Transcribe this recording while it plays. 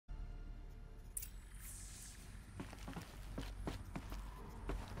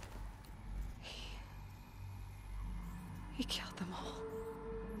We killed them all.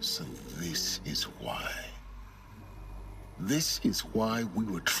 So this is why. This is why we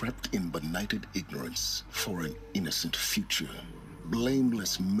were trapped in benighted ignorance for an innocent future.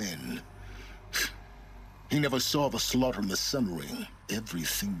 Blameless men. He never saw the slaughter in the Sun Ring.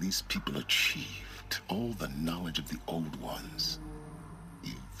 Everything these people achieved, all the knowledge of the old ones,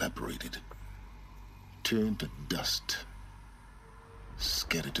 evaporated, turned to dust,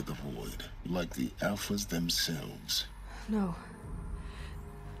 scattered to the void, like the Alphas themselves. No.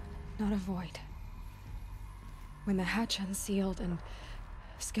 Not a void. When the hatch unsealed and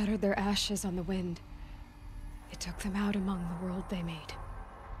scattered their ashes on the wind, it took them out among the world they made.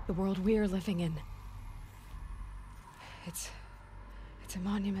 The world we're living in. It's a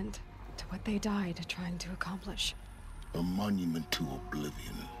monument to what they died trying to accomplish. A monument to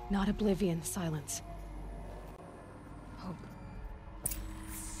oblivion. Not oblivion, silence. Hope.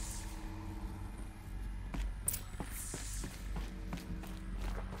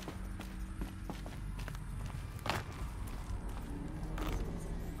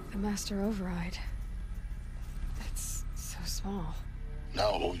 The Master Override. It's so small. Now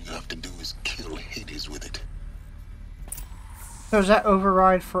all you have to do is kill Hades with it. So is that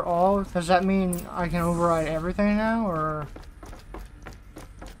override for all? Does that mean I can override everything now, or?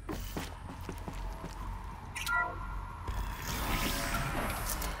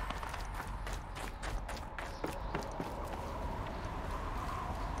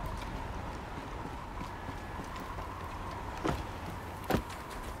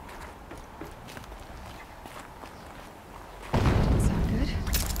 Sound good?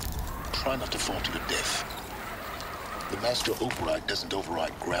 Try not to fall to your death. The Master Override doesn't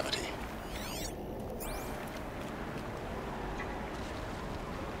override gravity.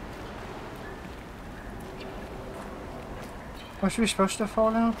 Was we supposed to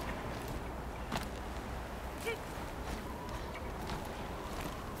fall down?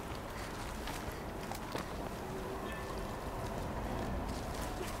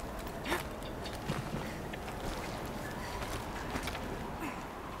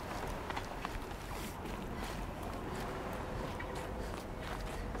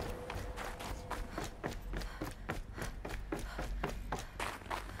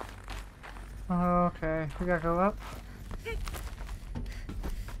 Okay, we gotta go up.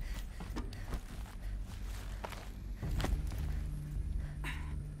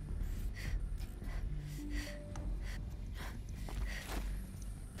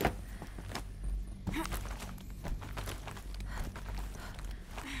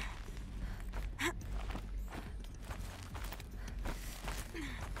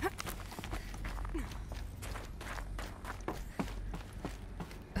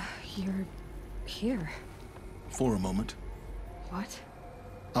 You're here. For a moment, What?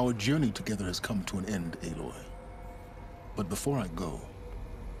 our journey together has come to an end, Aloy. But before I go,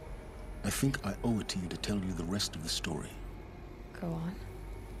 I think I owe it to you to tell you the rest of the story. Go on.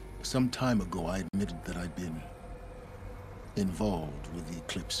 Some time ago, I admitted that I'd been involved with the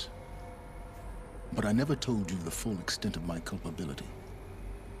Eclipse. But I never told you the full extent of my culpability.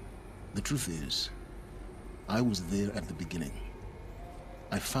 The truth is, I was there at the beginning.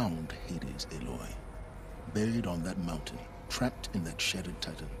 I found Hades, Aloy, buried on that mountain, trapped in that shattered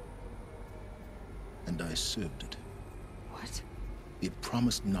titan. And I served it. What? It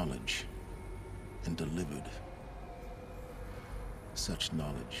promised knowledge and delivered. Such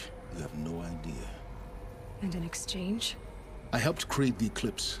knowledge, you have no idea. And in exchange? I helped create the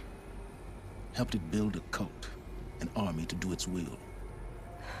Eclipse. Helped it build a cult, an army to do its will.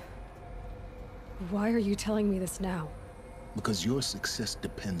 Why are you telling me this now? Because your success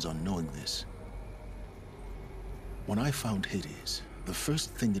depends on knowing this. When I found Hades, the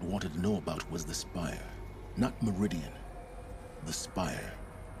first thing it wanted to know about was the Spire. Not Meridian. The Spire.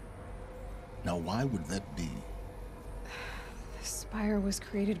 Now why would that be? The Spire was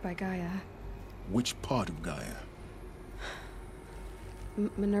created by Gaia. Which part of Gaia?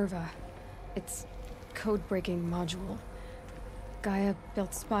 Minerva. It's code-breaking module. Gaia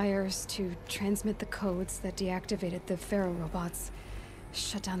built spires to transmit the codes that deactivated the Pharaoh robots,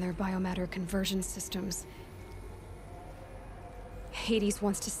 shut down their biomatter conversion systems. Hades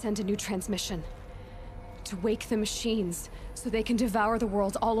wants to send a new transmission. To wake the machines, so they can devour the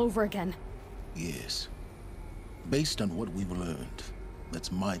world all over again. Yes. Based on what we've learned,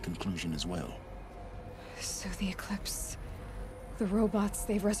 that's my conclusion as well. So the Eclipse... the robots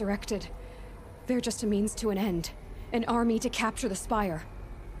they've resurrected... they're just a means to an end. An army to capture the Spire.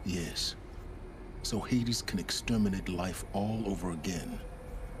 Yes. So Hades can exterminate life all over again.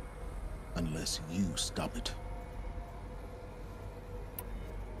 Unless you stop it.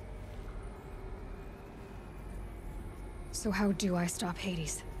 So how do I stop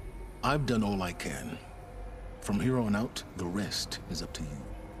Hades? I've done all I can. From here on out, the rest is up to you.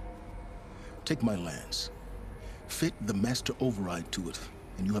 Take my lance. Fit the Master Override to it,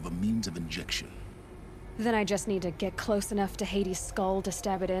 and you have a means of injection. Then I just need to get close enough to Hades' skull to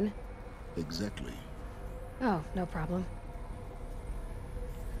stab it in? Exactly. Oh, no problem.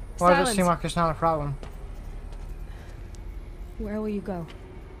 Why does it Silence. seem like it's not a problem? Where will you go?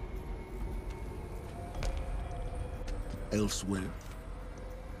 Elsewhere.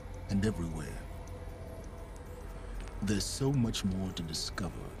 And everywhere. There's so much more to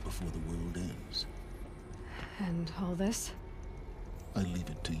discover before the world ends. And all this? I leave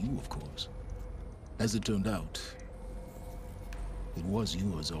it to you, of course. As it turned out, it was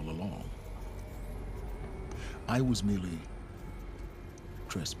yours all along. I was merely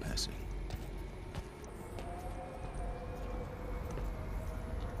trespassing.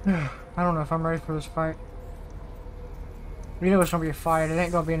 I don't know if I'm ready for this fight. You know it's gonna be a fight. It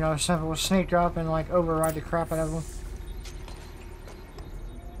ain't gonna be another simple sneak up and like override the crap out of them.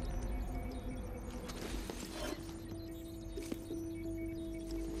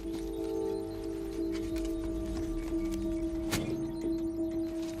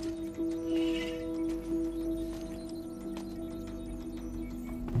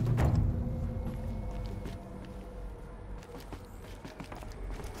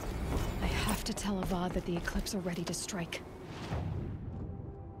 I have to tell Avad that the Eclipse are ready to strike.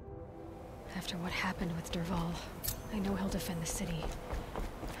 After what happened with Dervahl, I know he'll defend the city.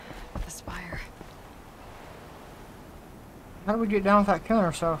 The Spire. How did we get down without killing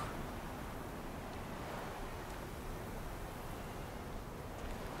herself?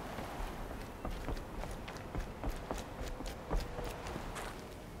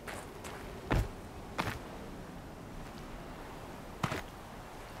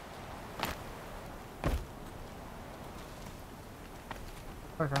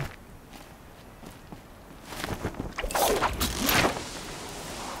 Okay.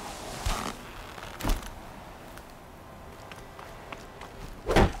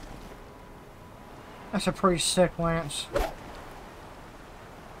 That's a pretty sick lance.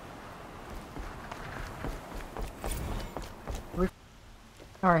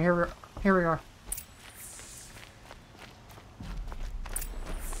 Alright, here we are.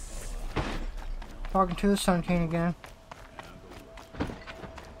 Talking to the Sun King again.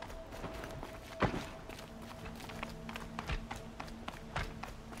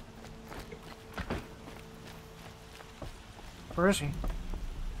 Where is he?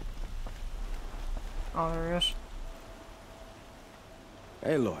 Oh, there he is.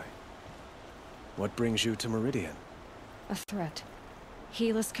 Aloy, what brings you to Meridian? A threat.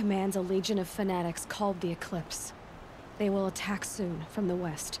 Helis commands a legion of fanatics called the Eclipse. They will attack soon from the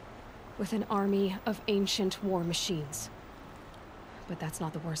west, with an army of ancient war machines. But that's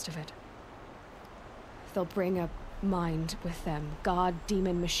not the worst of it. They'll bring a mind with them, god,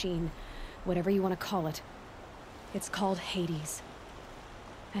 demon, machine, whatever you want to call it. It's called Hades.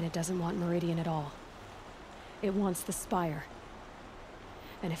 And it doesn't want Meridian at all. It wants the Spire.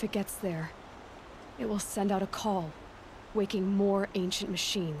 And if it gets there, it will send out a call, waking more ancient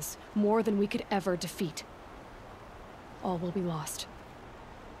machines, more than we could ever defeat. All will be lost.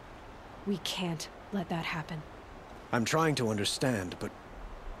 We can't let that happen. I'm trying to understand, but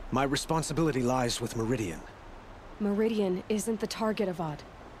my responsibility lies with Meridian. Meridian isn't the target, Avad.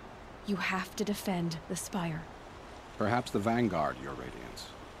 You have to defend the Spire. Perhaps the Vanguard, Your Radiance.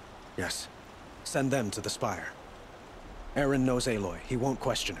 Yes. Send them to the Spire. Eren knows Aloy. He won't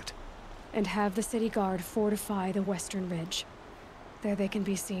question it. And have the city guard fortify the western ridge. There they can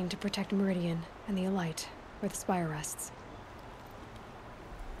be seen to protect Meridian and the Elite, where the Spire rests.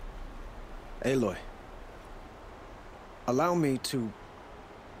 Aloy, allow me to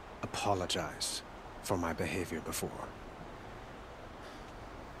apologize for my behavior before.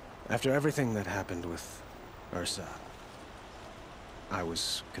 After everything that happened with Ursa, I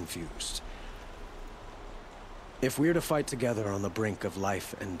was confused. If we're to fight together on the brink of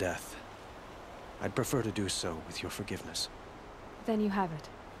life and death, I'd prefer to do so with your forgiveness. Then you have it.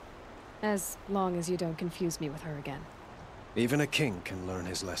 As long as you don't confuse me with her again. Even a king can learn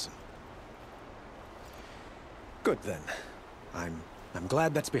his lesson. Good then. I'm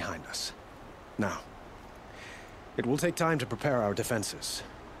glad that's behind us. Now, it will take time to prepare our defenses.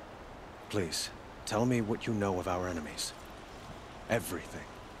 Please, tell me what you know of our enemies. Everything.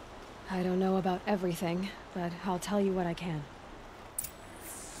 I don't know about everything, but I'll tell you what I can.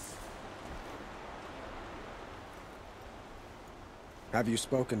 Have you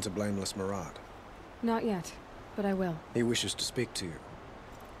spoken to Blameless Marad? Not yet, but I will. He wishes to speak to you.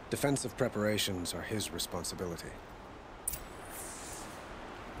 Defensive preparations are his responsibility.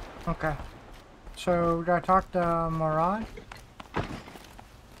 Okay. So, did I talk to Murad?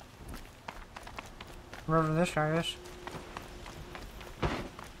 Wherever this guy is.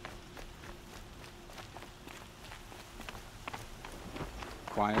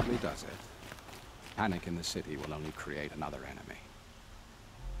 Quietly does it. Panic in the city will only create another enemy.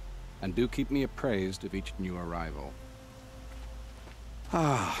 And do keep me appraised of each new arrival.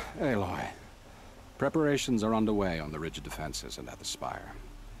 Ah, Aloy. Preparations are underway on the rigid defenses and at the Spire.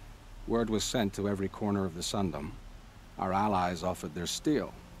 Word was sent to every corner of the Sundom. Our allies offered their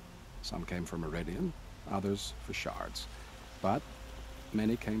steel. Some came for Meridian, others for shards. But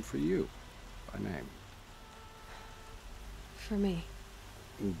many came for you, by name. For me.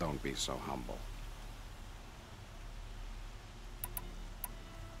 Don't be so humble.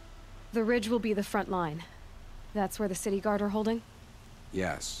 The ridge will be the front line. That's where the city guard are holding?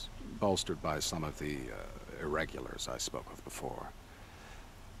 Yes, bolstered by some of the irregulars I spoke of before.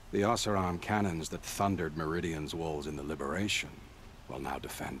 The Oseram cannons that thundered Meridian's walls in the Liberation will now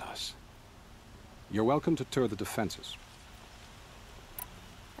defend us. You're welcome to tour the defenses.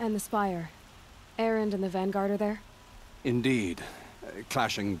 And the Spire. Erend and the Vanguard are there? Indeed.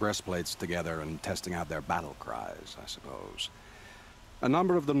 Clashing breastplates together and testing out their battle cries, I suppose. A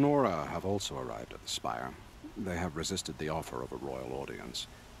number of the Nora have also arrived at the Spire. They have resisted the offer of a royal audience.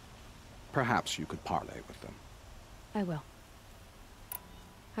 Perhaps you could parley with them. I will.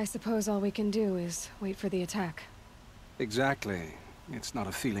 I suppose all we can do is wait for the attack. Exactly. It's not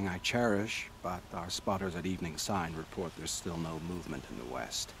a feeling I cherish, but our spotters at Evening Sign report there's still no movement in the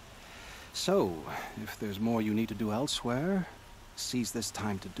west. So, if there's more you need to do elsewhere, seize this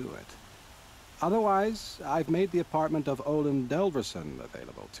time to do it. Otherwise, I've made the apartment of Olin Delverson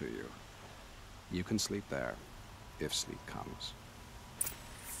available to you. You can sleep there, if sleep comes.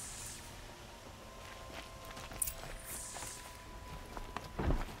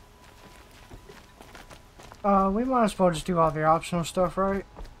 We might as well just do all the optional stuff, right?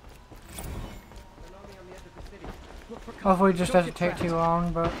 Hopefully it just doesn't take too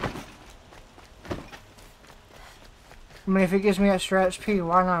long, but... I mean, if it gives me extra XP,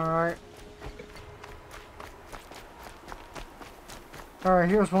 why not, right? Alright,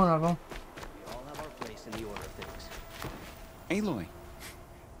 here's one of them. We all have our place in the order of things. Aloy,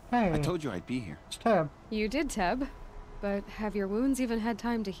 Hey, I told you I'd be here. it's Tab. You did, Teb. But have your wounds even had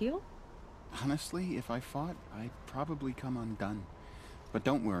time to heal? Honestly, if I fought, I'd probably come undone. But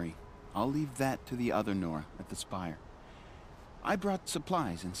don't worry, I'll leave that to the other Nora at the Spire. I brought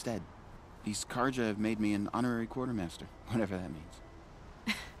supplies instead. These Karja have made me an honorary quartermaster, whatever that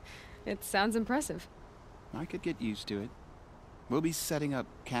means. It sounds impressive. I could get used to it. We'll be setting up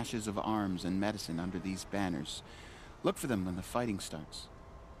caches of arms and medicine under these banners. Look for them when the fighting starts.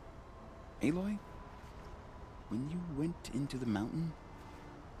 Aloy, when you went into the mountain,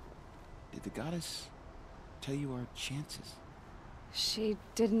 did the goddess tell you our chances? She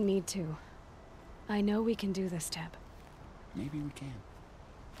didn't need to. I know we can do this, Teb. Maybe we can.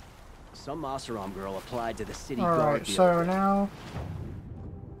 Some Oseram girl applied to the city guard Alright, the so other day. now...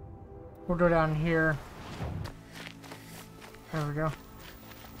 we'll go down here. There we go.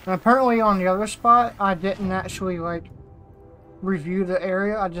 And apparently on the other spot, I didn't actually, like, review the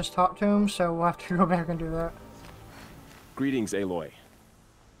area. I just talked to him, so we'll have to go back and do that. Greetings, Aloy.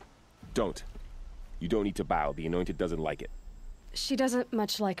 Don't. You don't need to bow. The Anointed doesn't like it. She doesn't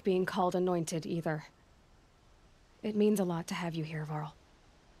much like being called anointed, either. It means a lot to have you here, Varl.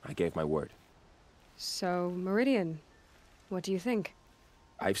 I gave my word. So, Meridian, what do you think?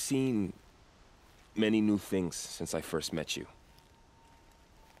 I've seen many new things since I first met you.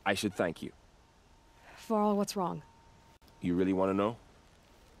 I should thank you. Varl, what's wrong? You really want to know?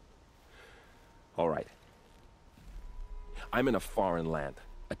 All right. I'm in a foreign land,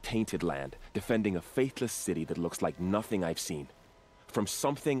 a tainted land, defending a faithless city that looks like nothing I've seen. From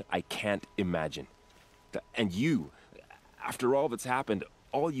something I can't imagine. And you, after all that's happened,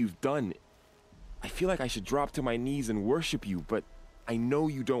 all you've done, I feel like I should drop to my knees and worship you, but I know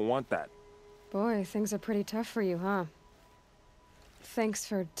you don't want that. Boy, things are pretty tough for you, huh? Thanks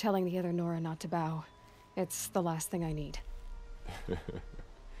for telling the other Nora not to bow. It's the last thing I need.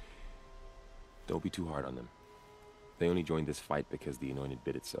 Don't be too hard on them. They only joined this fight because the Anointed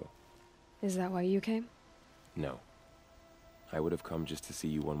bid it so. Is that why you came? No. I would have come just to see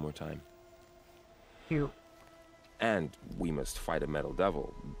you one more time. Cute. And we must fight a metal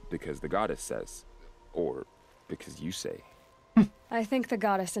devil, because the goddess says. Or because you say. I think the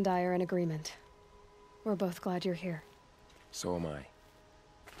goddess and I are in agreement. We're both glad you're here. So am I.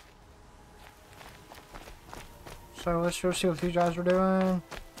 So let's go see what these guys are doing.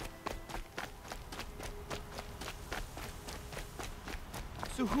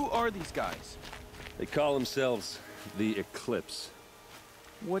 So who are are these guys? They call themselves the Eclipse.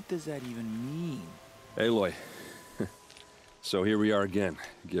 What does that even mean? Aloy. So here we are again,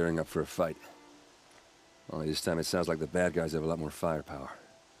 gearing up for a fight. Only this time it sounds like the bad guys have a lot more firepower.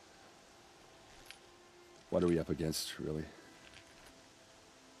 What are we up against, really?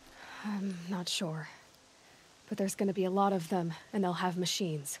 I'm not sure. But there's gonna be a lot of them, and they'll have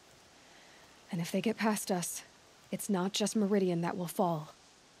machines. And if they get past us, it's not just Meridian that will fall.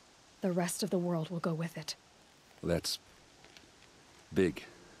 The rest of the world will go with it. Well, that's... big.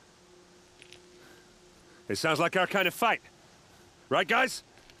 It sounds like our kind of fight. Right, guys?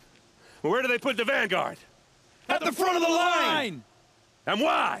 Well, where do they put the Vanguard? At the front of the line! And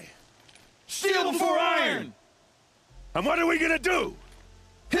why? Steel before iron! And what are we gonna do?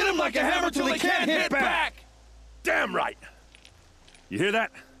 Hit him like a hammer till he can't hit back! Damn right! You hear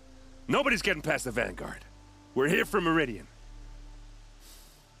that? Nobody's getting past the Vanguard. We're here for Meridian.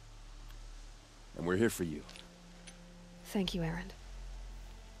 And we're here for you. Thank you, Erend.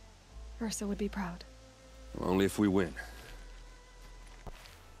 Ursa would be proud. Well, only if we win.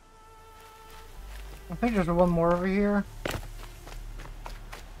 I think there's one more over here.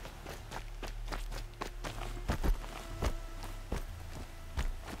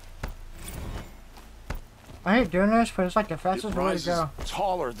 I hate doing this, but it's like the fastest way to go.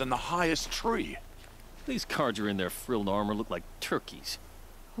 Taller than the highest tree. These Carja in their frilled armor look like turkeys.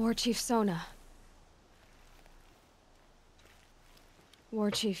 War Chief Sona. War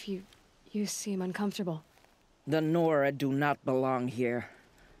Chief, you seem uncomfortable. The Nora do not belong here.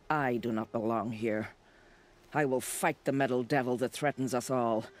 I do not belong here. I will fight the metal devil that threatens us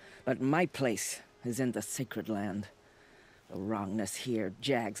all, but my place is in the sacred land. The wrongness here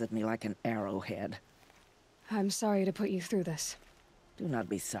jags at me like an arrowhead. I'm sorry to put you through this. Do not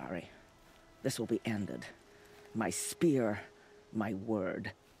be sorry. This will be ended. My spear, my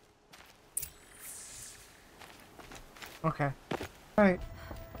word. Okay. Alright.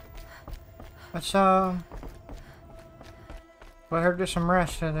 Let's, let her get some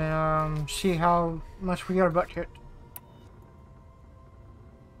rest and then, see how much we got a butt kicked.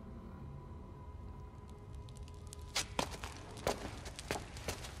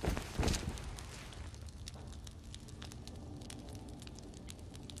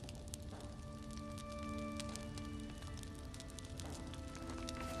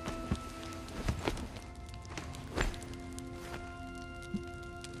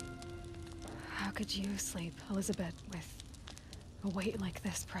 How could you sleep, Elizabeth, with a weight like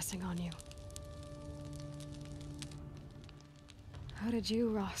this pressing on you? How did you,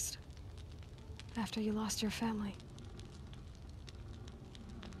 Rost, after you lost your family?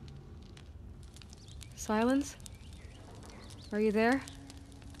 Silence? Are you there?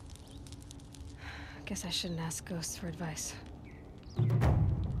 Guess I shouldn't ask ghosts for advice.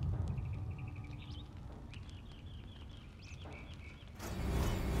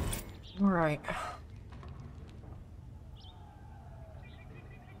 All right.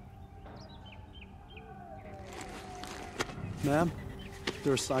 Ma'am,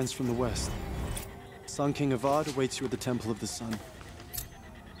 there are signs from the west. Sun King Avad awaits you at the Temple of the Sun.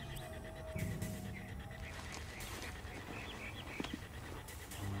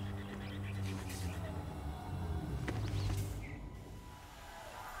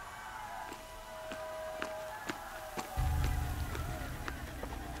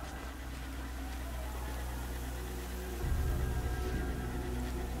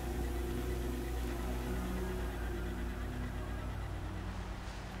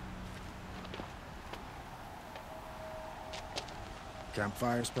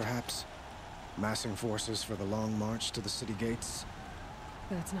 Campfires, perhaps? Massing forces for the long march to the city gates?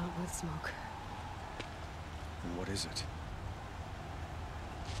 That's not with smoke. And what is it?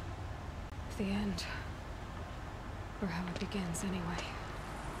 The end. Or how it begins, anyway.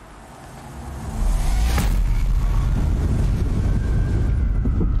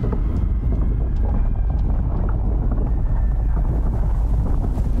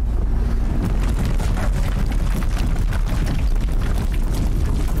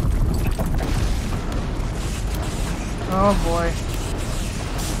 Oh boy.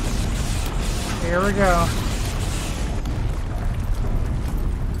 Here we go.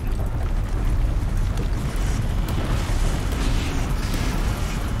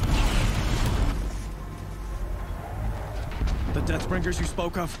 The Deathbringers you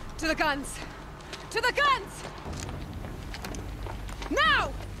spoke of? To the guns! To the guns!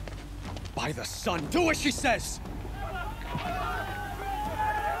 Now! By the sun, do as she says!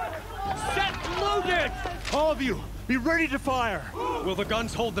 Set loaded! All of you, be ready to fire! Will the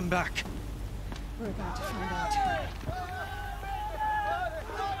guns hold them back? We're about to find out.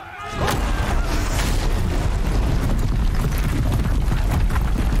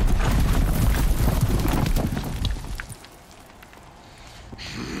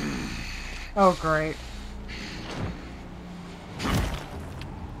 Oh, great.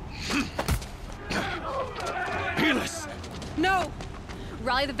 Helis! No!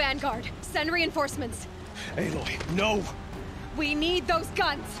 Rally the vanguard. Send reinforcements. Aloy, no! We need those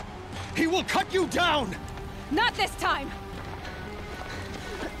guns! He will cut you down! Not this time!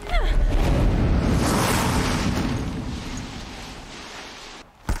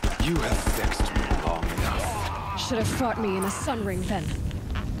 You have vexed me long enough. Should have fought me in the Sun Ring then.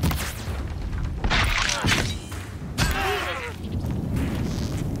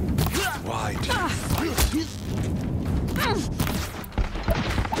 Why do you fight?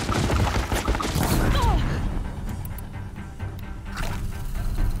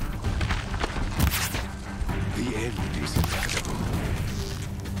 The end is inevitable.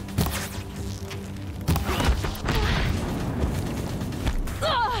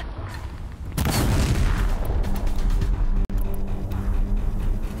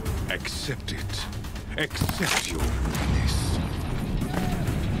 Accept it. Accept your weakness.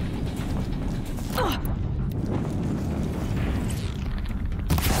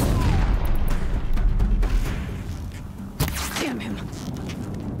 Damn him.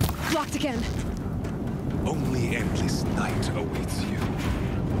 Blocked again. Only endless night awaits you.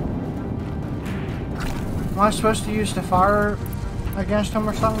 Am I supposed to use the fire against him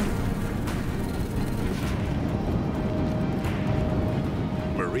or something?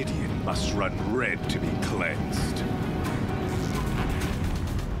 Meridian must run red to be cleansed.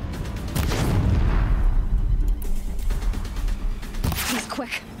 He's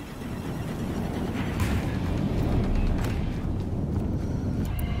quick.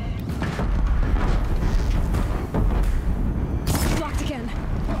 Blocked again.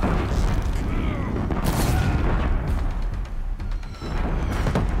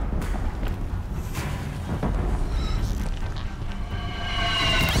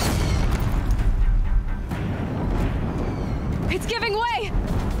 It's giving way!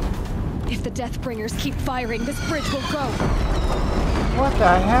 If the Deathbringers keep firing, this bridge will go. What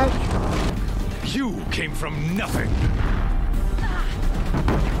the heck? You came from nothing.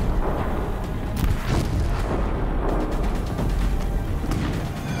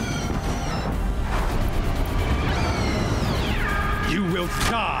 You will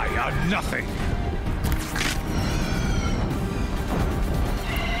die on nothing.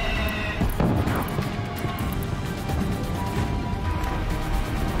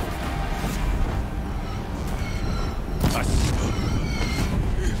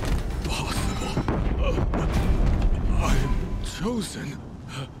 Chosen.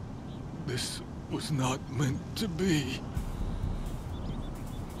 This was not meant to be.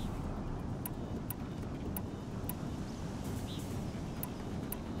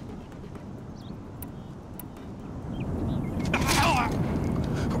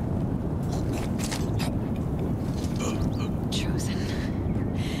 Chosen.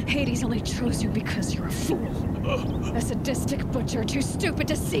 Hades only chose you because you're a fool. A sadistic butcher too stupid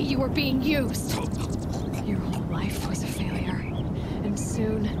to see you were being used. Your whole life was a failure. And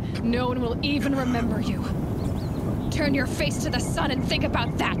soon, no one will even remember you. Turn your face to the sun and think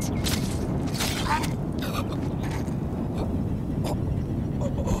about that!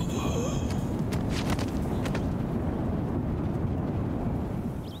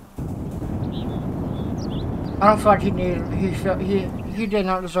 I don't feel like he needed. He did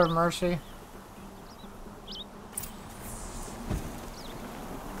not deserve mercy.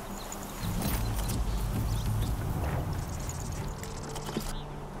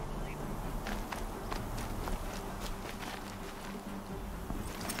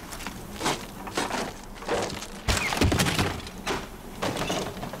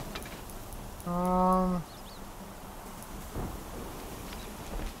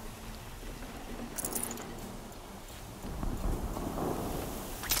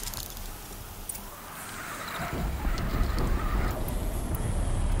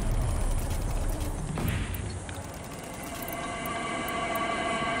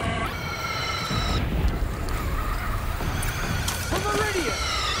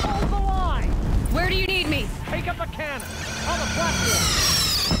 Where do you need me? Take up a cannon on the platform.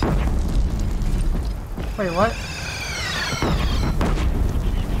 Wait, what?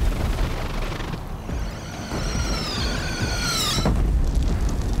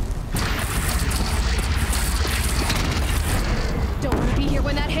 Don't want to be here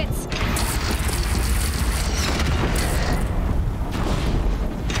when that hits.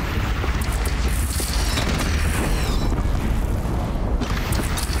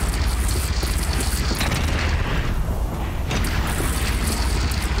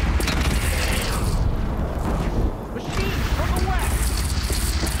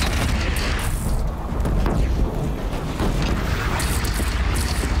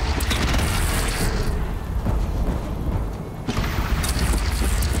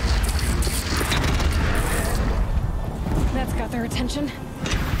 attention?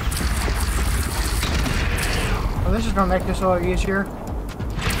 Well, this is gonna make this a little easier.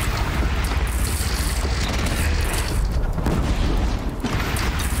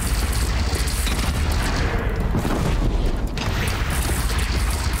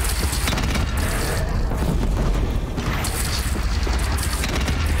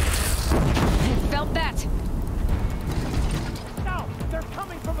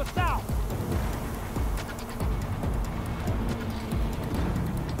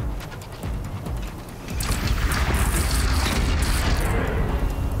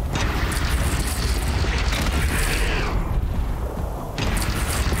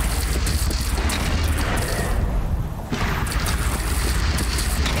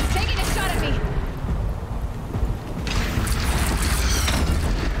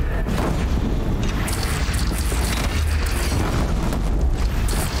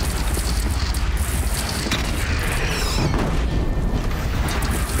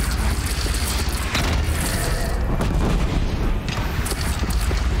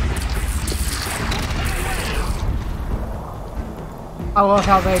 I love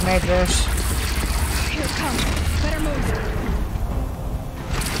how they made this. Here it comes. Better move.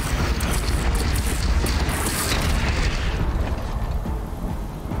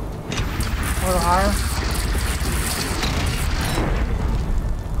 A little higher.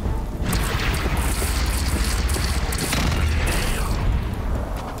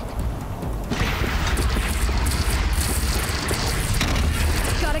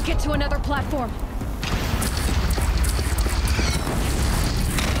 Gotta get to another platform.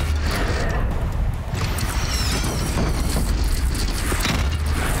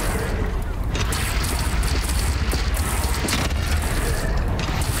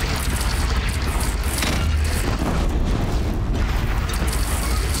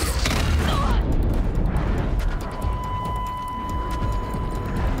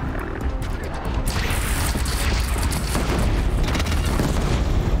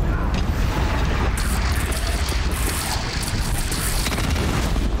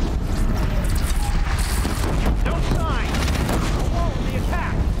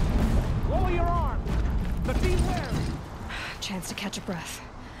 Chance to catch a breath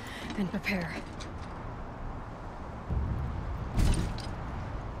and prepare.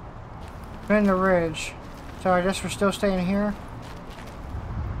 Bend the ridge. So I guess we're still staying here.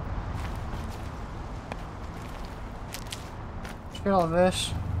 Let's get all of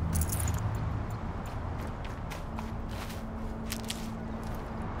this.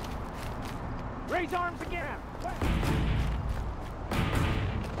 Raise arms again!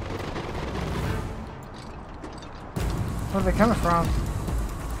 Where are they coming from?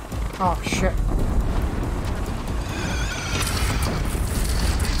 Oh shit.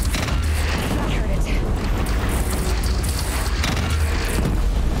 I heard it.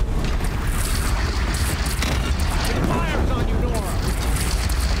 It fires on you, Nora!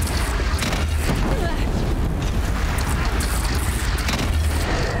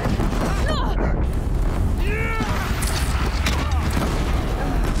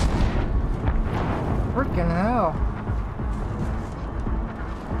 Freaking hell.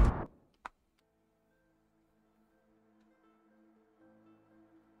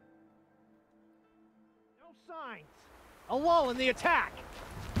 Signs. A lull in the attack.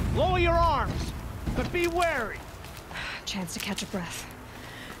 Lower your arms, but be wary. Chance to catch a breath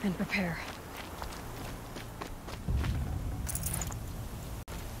and prepare.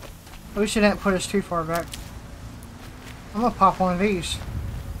 At least it didn't put us too far back. I'm gonna pop one of these.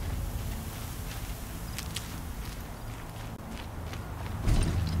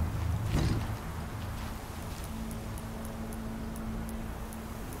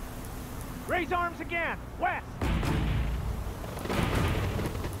 Raise arms again. West.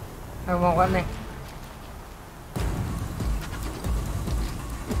 It won't let me.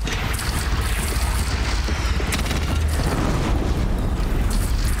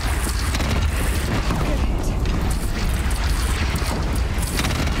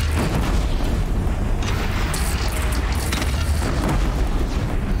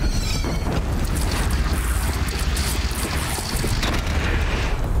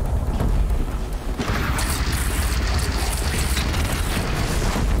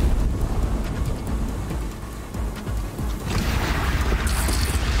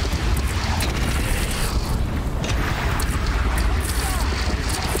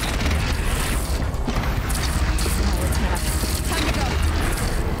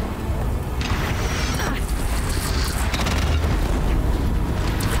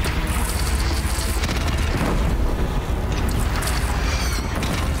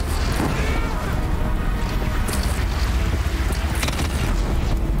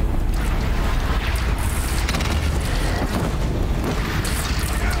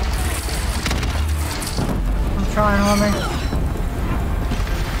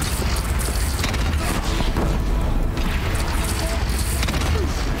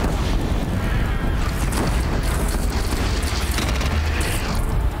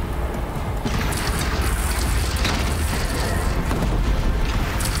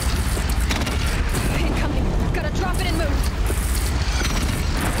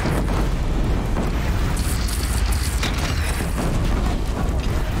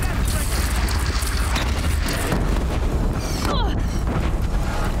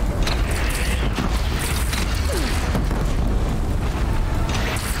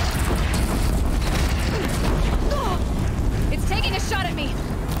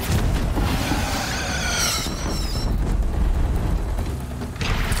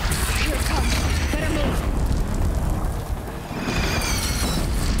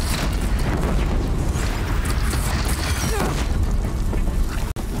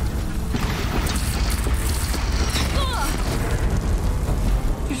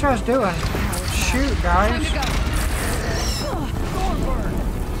 you guys doing? Shoot, guys. Time to go. Stormbird!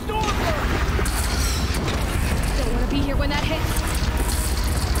 Stormbird! Don't want to be here when that hits.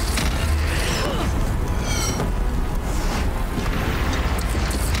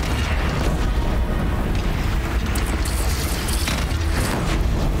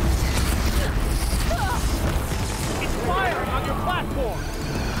 It's firing on your platform!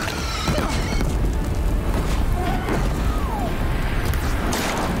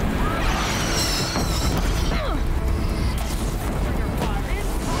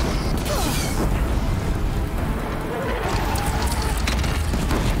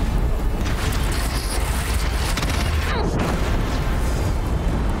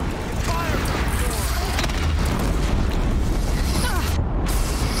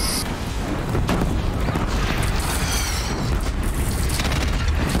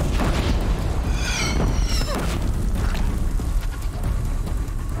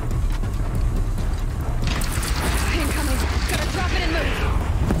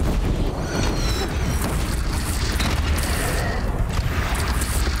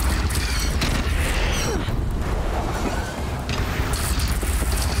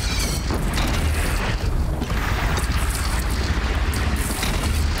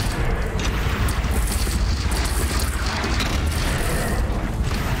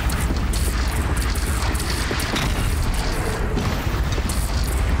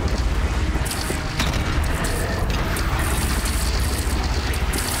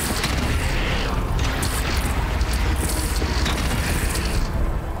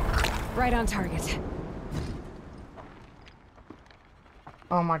 Right on target.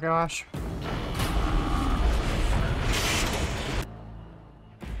 Oh my gosh.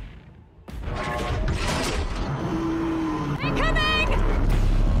 Incoming!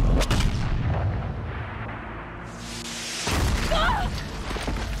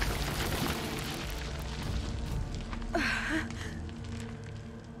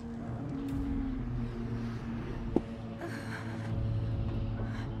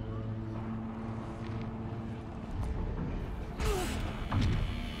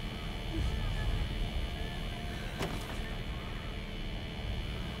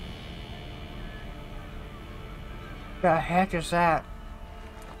 The heck is that?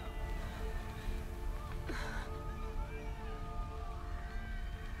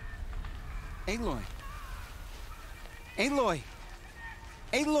 Aloy! Aloy!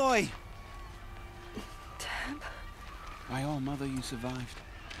 Aloy! Teb? By all mother, you survived.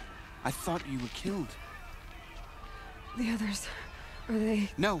 I thought you were killed. The others, are they...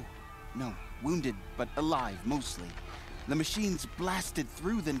 No. Wounded, but alive, mostly. The machines blasted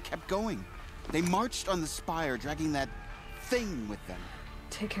through, then kept going. They marched on the spire, dragging that thing with them.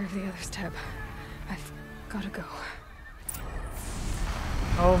 Take care of the others, Teb. I've gotta go.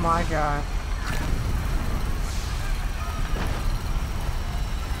 Oh my god.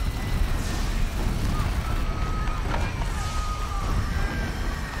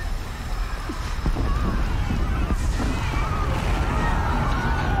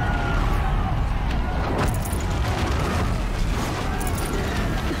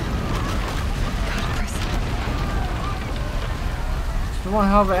 One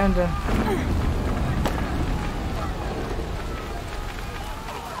hell of an ending.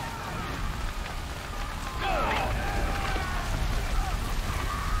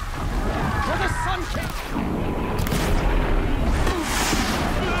 For the Sun King!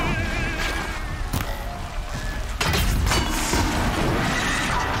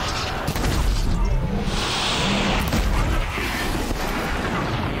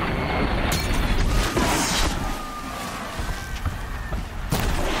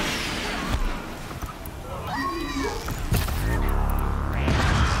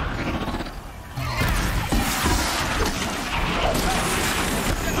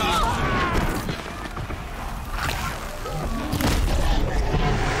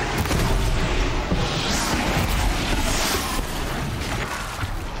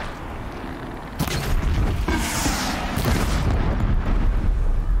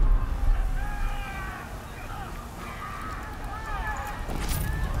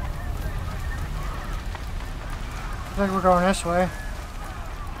 I think we're going this way.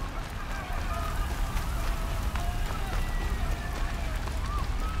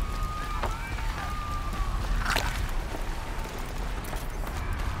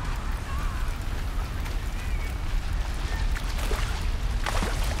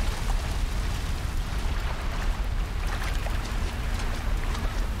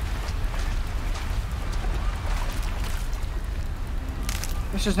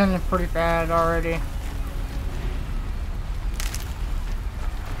 This is ending pretty bad already.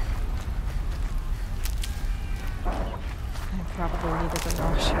 Probably needed the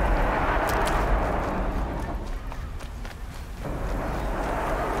rush.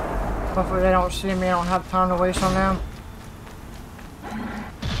 Hopefully they don't see me. I don't have time to waste on them.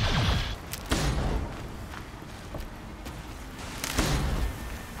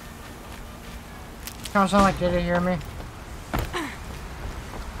 Kind of sound like they did hear me.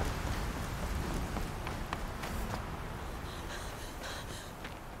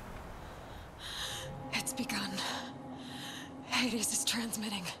 It's begun. Hades is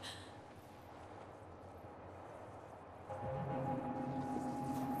transmitting.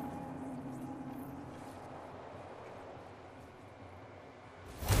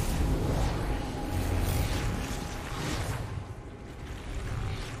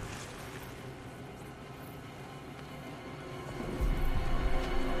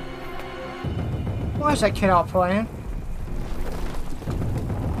 Why is that kid out playing?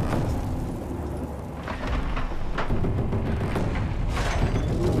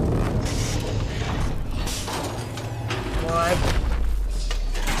 What?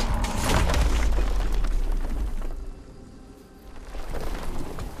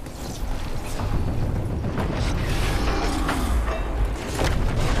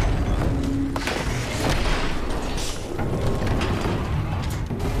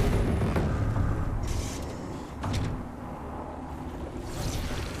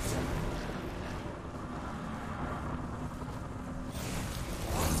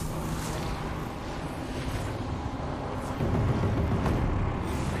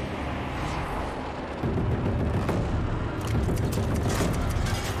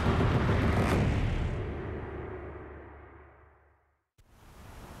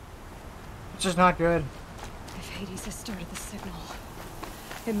 It's just not good. If Hades has started the signal,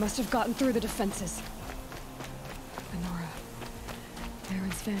 it must have gotten through the defenses. Anora,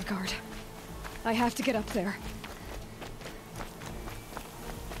 Baron's vanguard. I have to get up there.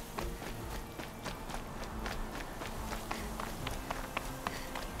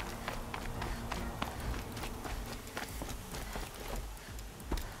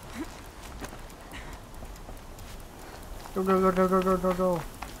 Go, go, go, go, go, go, go, go.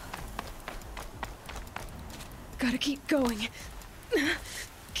 Gotta keep going.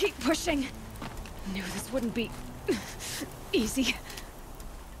 Keep pushing. Knew this wouldn't be easy.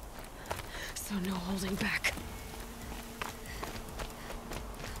 So no holding back.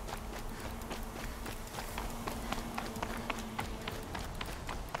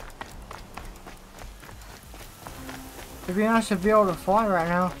 It'd be nice to be able to fly right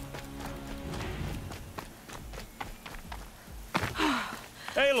now.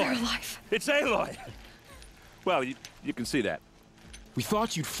 Aloy! It's Aloy! Well, you can see that. We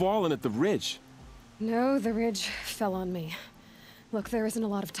thought you'd fallen at the ridge. No, the ridge fell on me. Look, there isn't a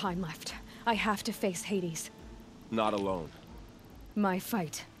lot of time left. I have to face Hades. Not alone. My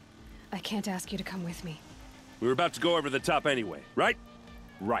fight. I can't ask you to come with me. We were about to go over the top anyway, right?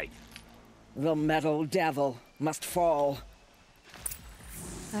 Right. The metal devil must fall.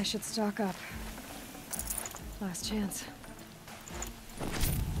 I should stock up. Last chance.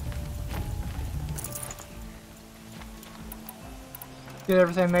 Get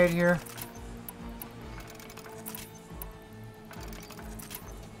everything made here.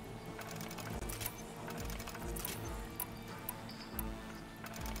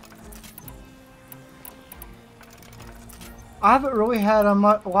 I haven't really had a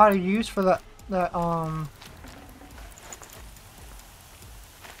lot of use for that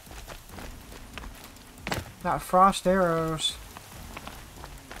frost arrows.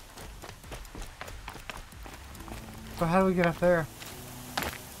 So how do we get up there?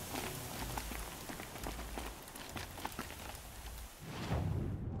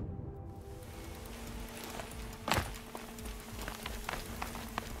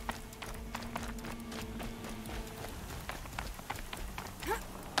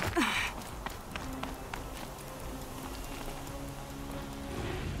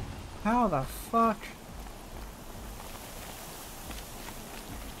 How the fuck?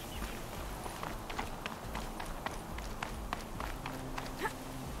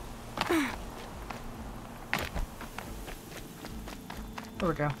 There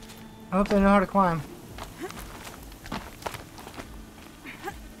we go. I hope they know how to climb.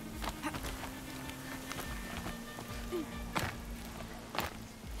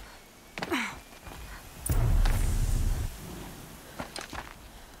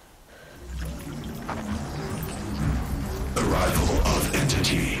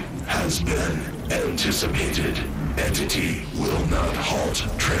 Anticipated. Entity will not halt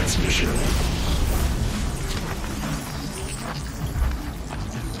transmission.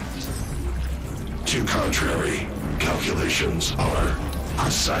 To contrary, calculations are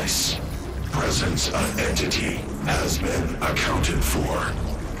precise. Presence of entity has been accounted for.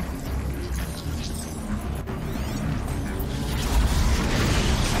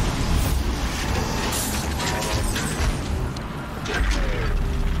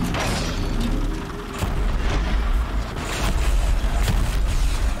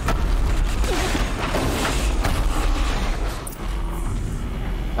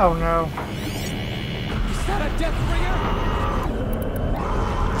 Oh no. Is that a Deathbringer?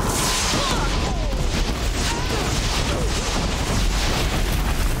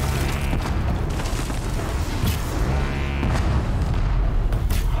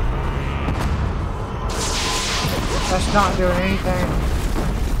 That's not doing anything.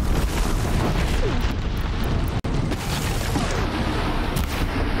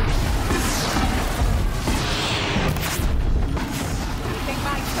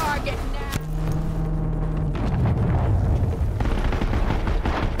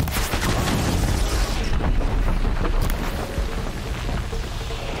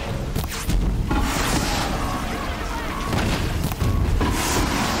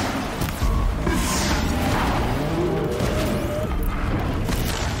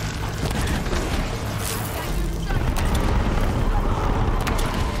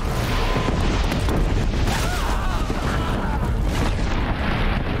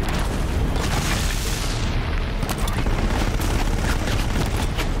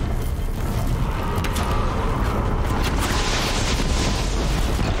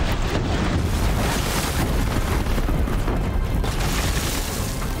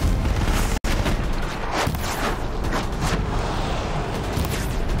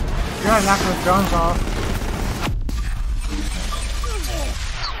 Gotta knock those drones off.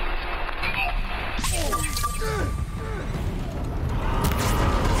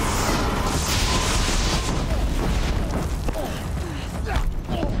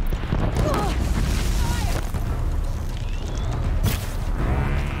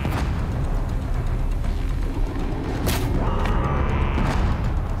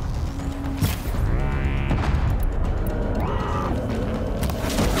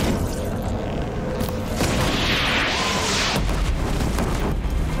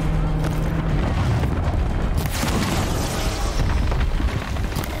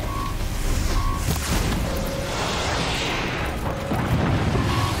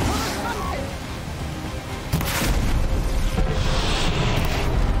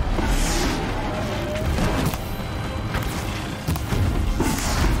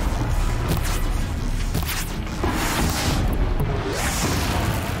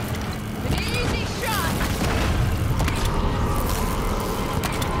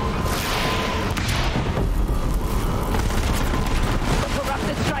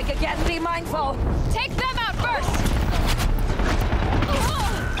 Take them out first!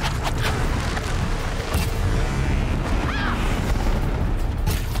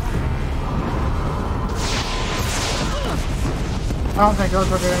 I don't think those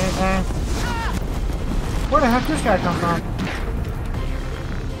will do anything. Where the heck did this guy come from?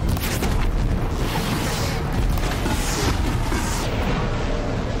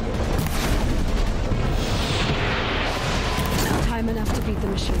 Time enough to beat the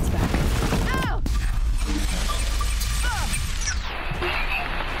machines back.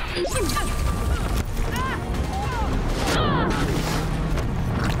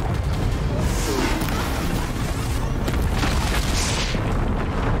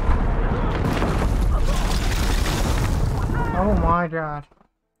 Oh my god.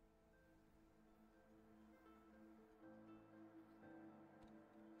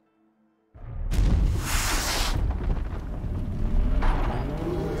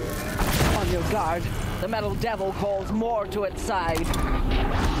 On your guard. The metal devil calls more to its side.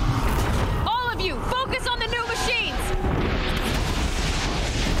 All of you, focus on the new machines!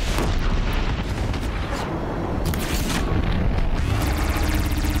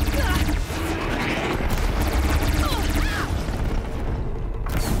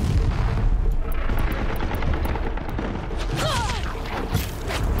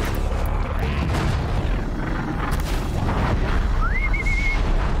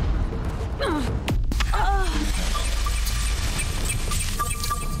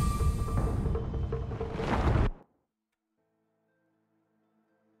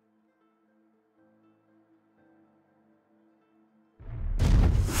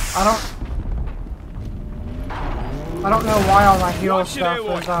 I don't know why all my heal stuff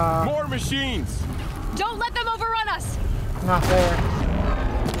is more machines. Don't let them overrun us. Not there.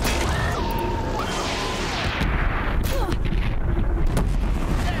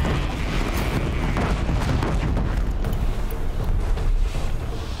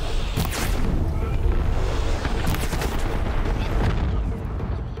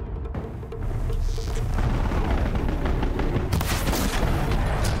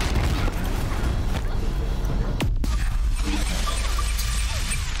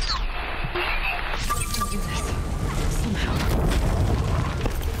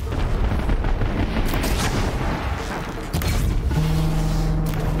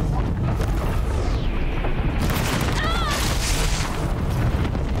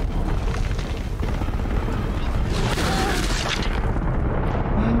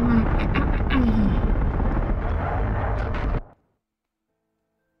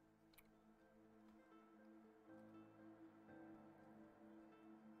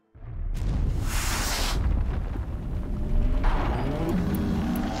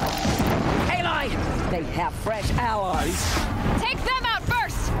 have fresh allies. Take them out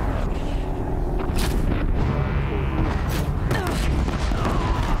first!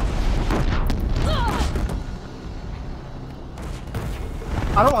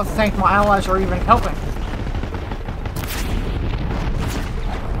 I don't want to thank my allies for even helping.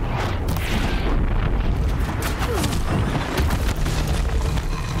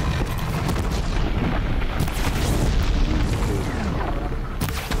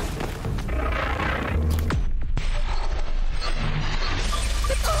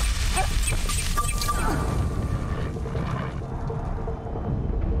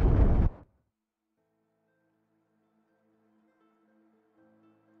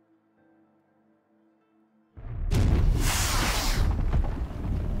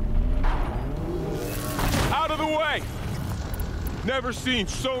 Never seen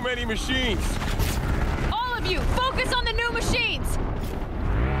so many machines. All of you, focus on the new machines!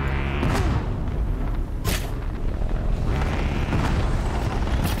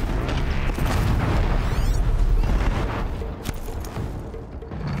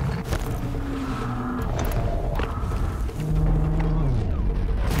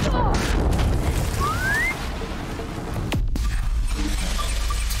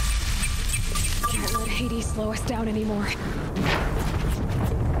 Can't let Hades slow us down anymore.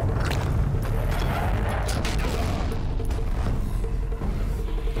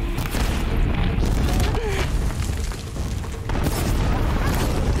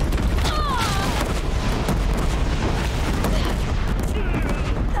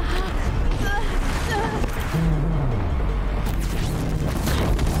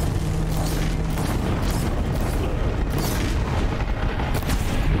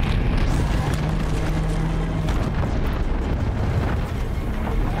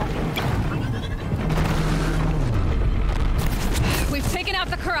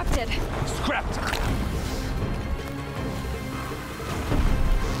 Scrapped!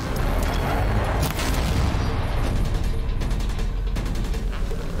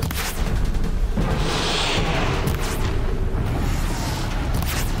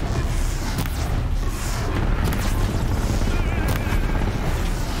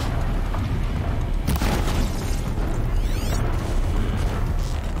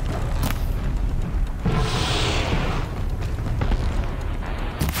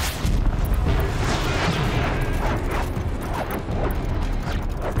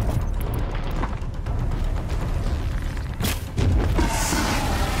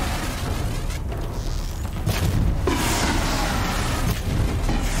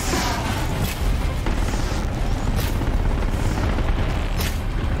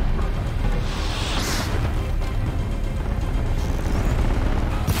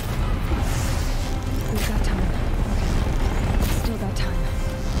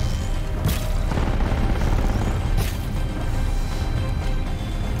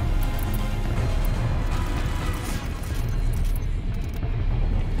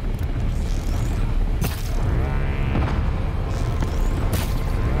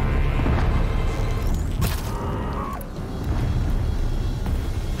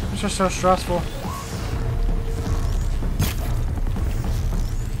 It's just so stressful.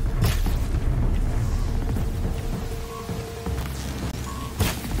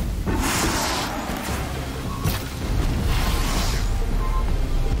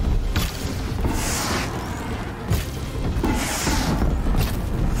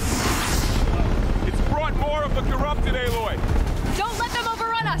 It's brought more of the corrupted, Aloy. Don't let them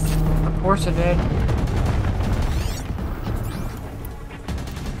overrun us. Of course it did.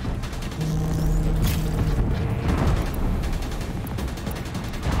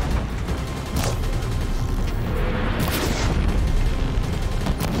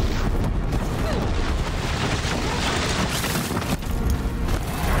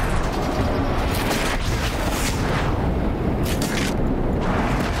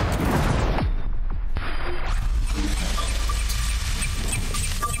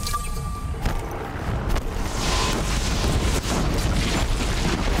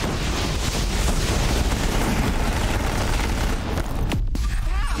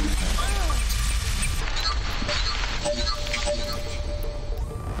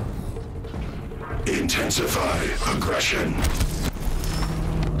 Intensify aggression.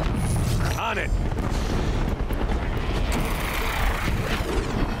 On it.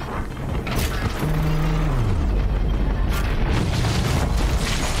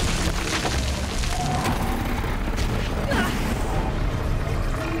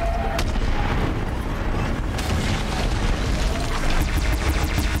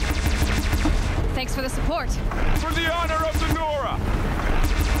 Thanks for the support. For the honor of the Nora.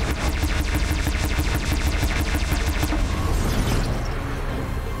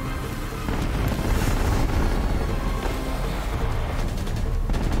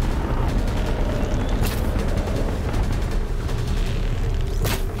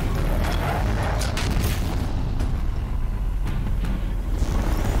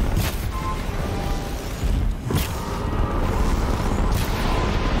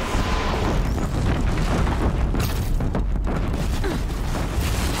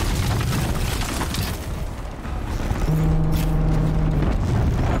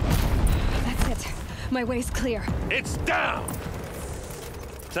 my way's clear. It's down!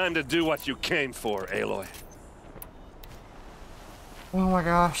 Time to do what you came for, Aloy. Oh my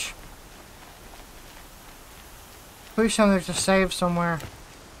gosh. Please tell me there's a save somewhere.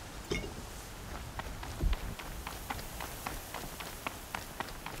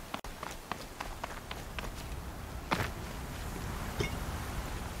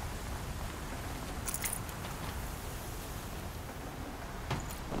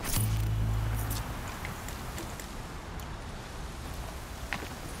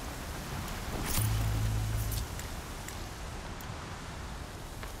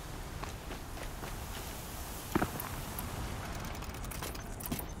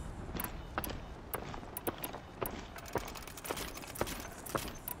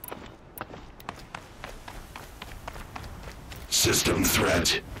 System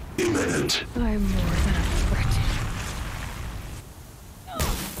threat imminent. I'm more than a threat.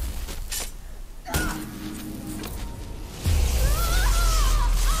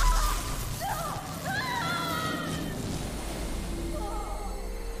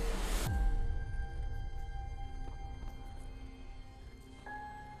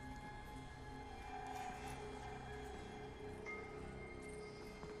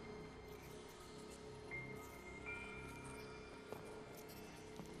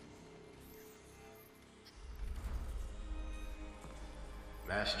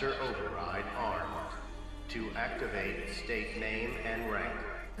 Master Override armed. To activate, state name and rank.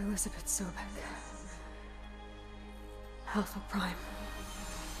 Elizabeth Sobek. Alpha Prime.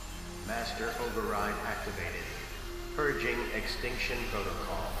 Master Override activated. Purging extinction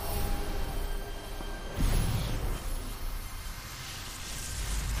protocol.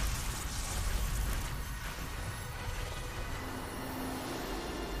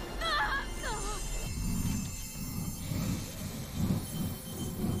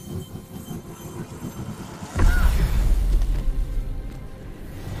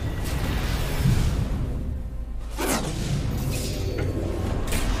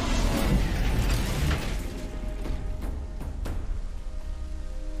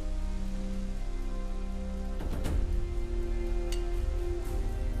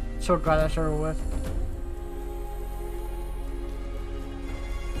 So glad that's over with.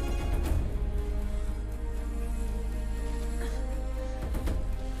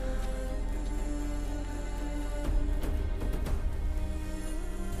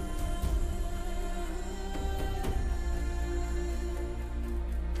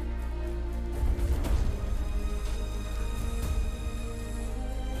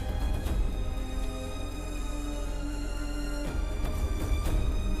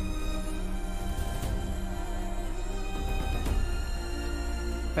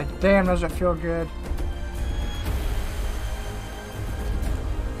 But damn, does it feel good.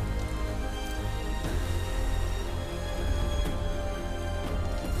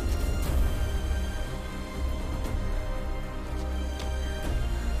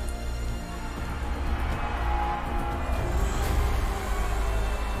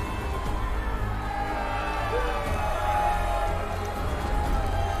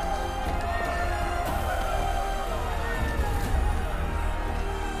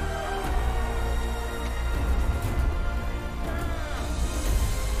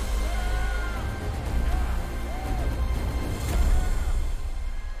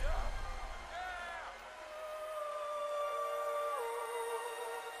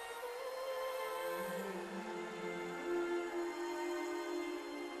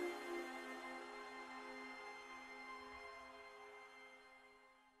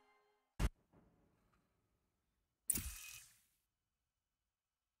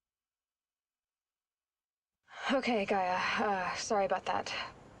 Okay, Gaia. Sorry about that.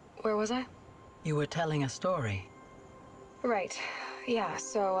 Where was I? You were telling a story. Right. Yeah,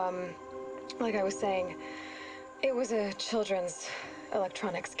 so, like I was saying, it was a children's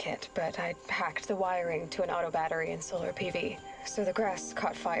electronics kit, but I hacked the wiring to an auto battery and solar PV. So the grass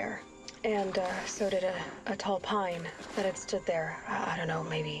caught fire. And, so did a tall pine that had stood there, I don't know,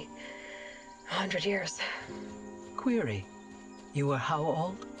 maybe 100 years. Query. You were how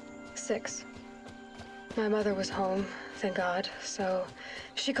old? 6. My mother was home, thank God, so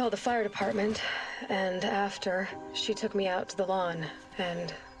she called the fire department, and after, she took me out to the lawn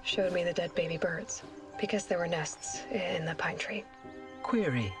and showed me the dead baby birds, because there were nests in the pine tree.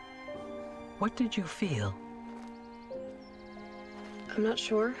 Query. What did you feel? I'm not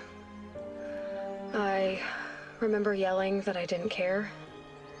sure. I remember yelling that I didn't care,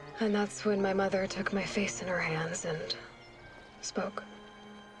 and that's when my mother took my face in her hands and spoke.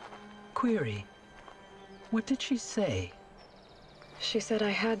 Query. What did she say? She said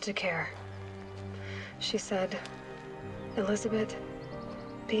I had to care. She said, Elizabeth,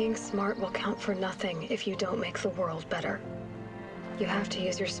 being smart will count for nothing if you don't make the world better. You have to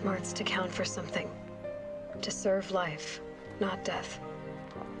use your smarts to count for something. To serve life, not death.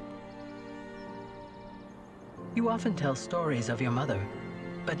 You often tell stories of your mother,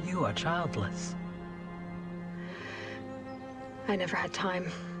 but you are childless. I never had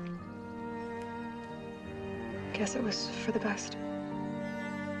time. Guess it was for the best.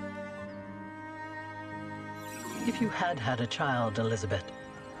 If you had had a child, Elizabeth,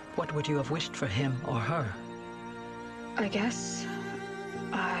 what would you have wished for him or her? I guess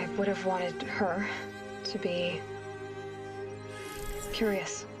I would have wanted her to be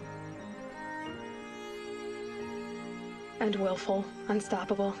curious. And willful,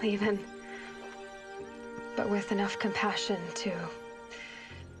 unstoppable, even. But with enough compassion to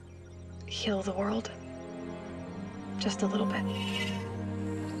heal the world. Just a little bit.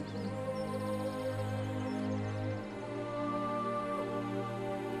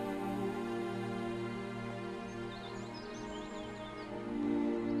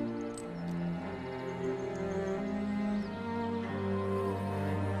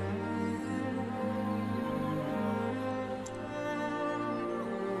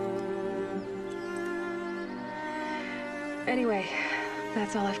 Anyway,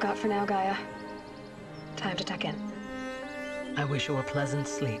 that's all I've got for now, Gaia. Time to tuck in. I wish you a pleasant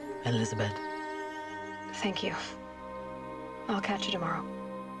sleep, Elizabeth. Thank you. I'll catch you tomorrow.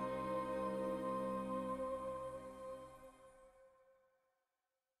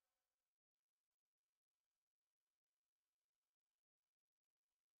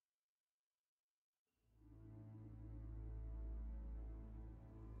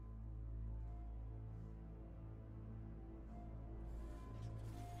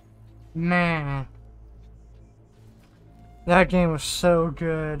 Man, that game was so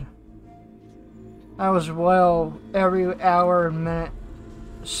good. I was well every hour and minute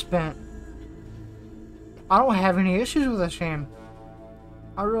spent. I don't have any issues with this game.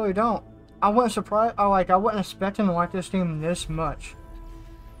 I really don't. I wasn't surprised. I wasn't expecting to like this game this much.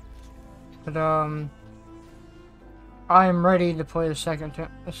 But I am ready to play the second,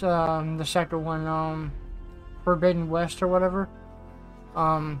 the second one, Forbidden West or whatever.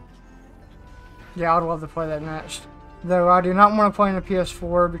 Yeah, I'd love to play that next. Though I do not want to play on the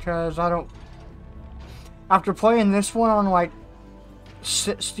PS4 because I don't... After playing this one on like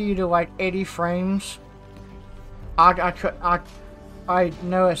 60 to like 80 frames, I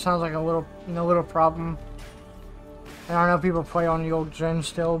know it sounds like a little problem. And I know people play on the old gen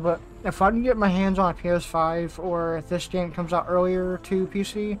still, but if I can get my hands on a PS5 or if this game comes out earlier to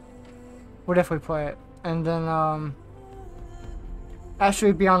PC, we'll definitely play it. And then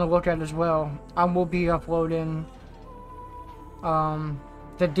actually be on the lookout as well. I will be uploading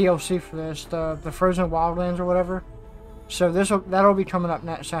the DLC for this, the Frozen Wildlands or whatever. So that'll be coming up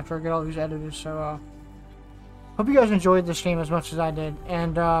next after I get all these edited. So hope you guys enjoyed this game as much as I did,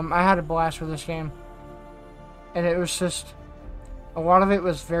 and I had a blast with this game. And it was just a lot of it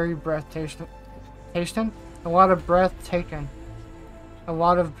was very breathtaking, a lot of breathtaking, a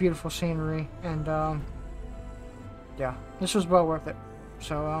lot of beautiful scenery, and yeah, this was well worth it.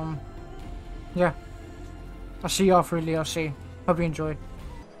 So, yeah. I'll see y'all for the DLC. Hope you enjoyed.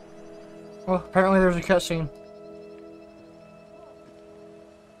 Well, apparently there's a cutscene.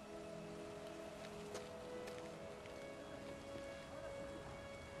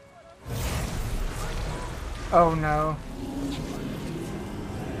 Oh no.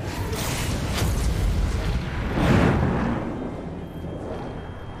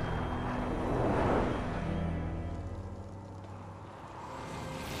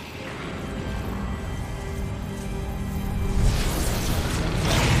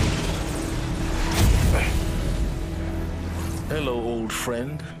 Hello, old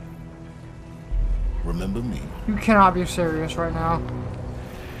friend. Remember me? You cannot be serious right now.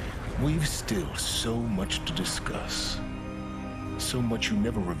 We've still so much to discuss. So much you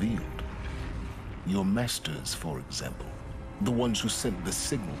never revealed. Your masters, for example. The ones who sent the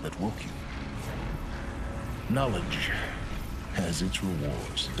signal that woke you. Knowledge has its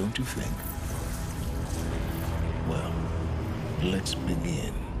rewards, don't you think? Well, let's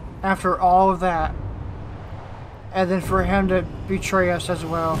begin. After all of that, and then for him to betray us as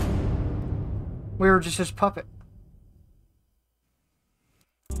well, we were just his puppet.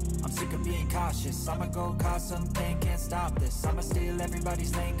 I'm sick of being cautious. I'ma go cause something, can't stop this. I'ma steal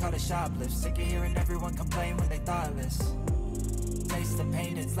everybody's lane, call it shoplift. Sick of hearing everyone complain when they thoughtless. Taste the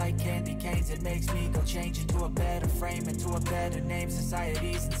pain, it's like candy canes. It makes me go change into a better frame, into a better name.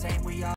 Society's insane, we all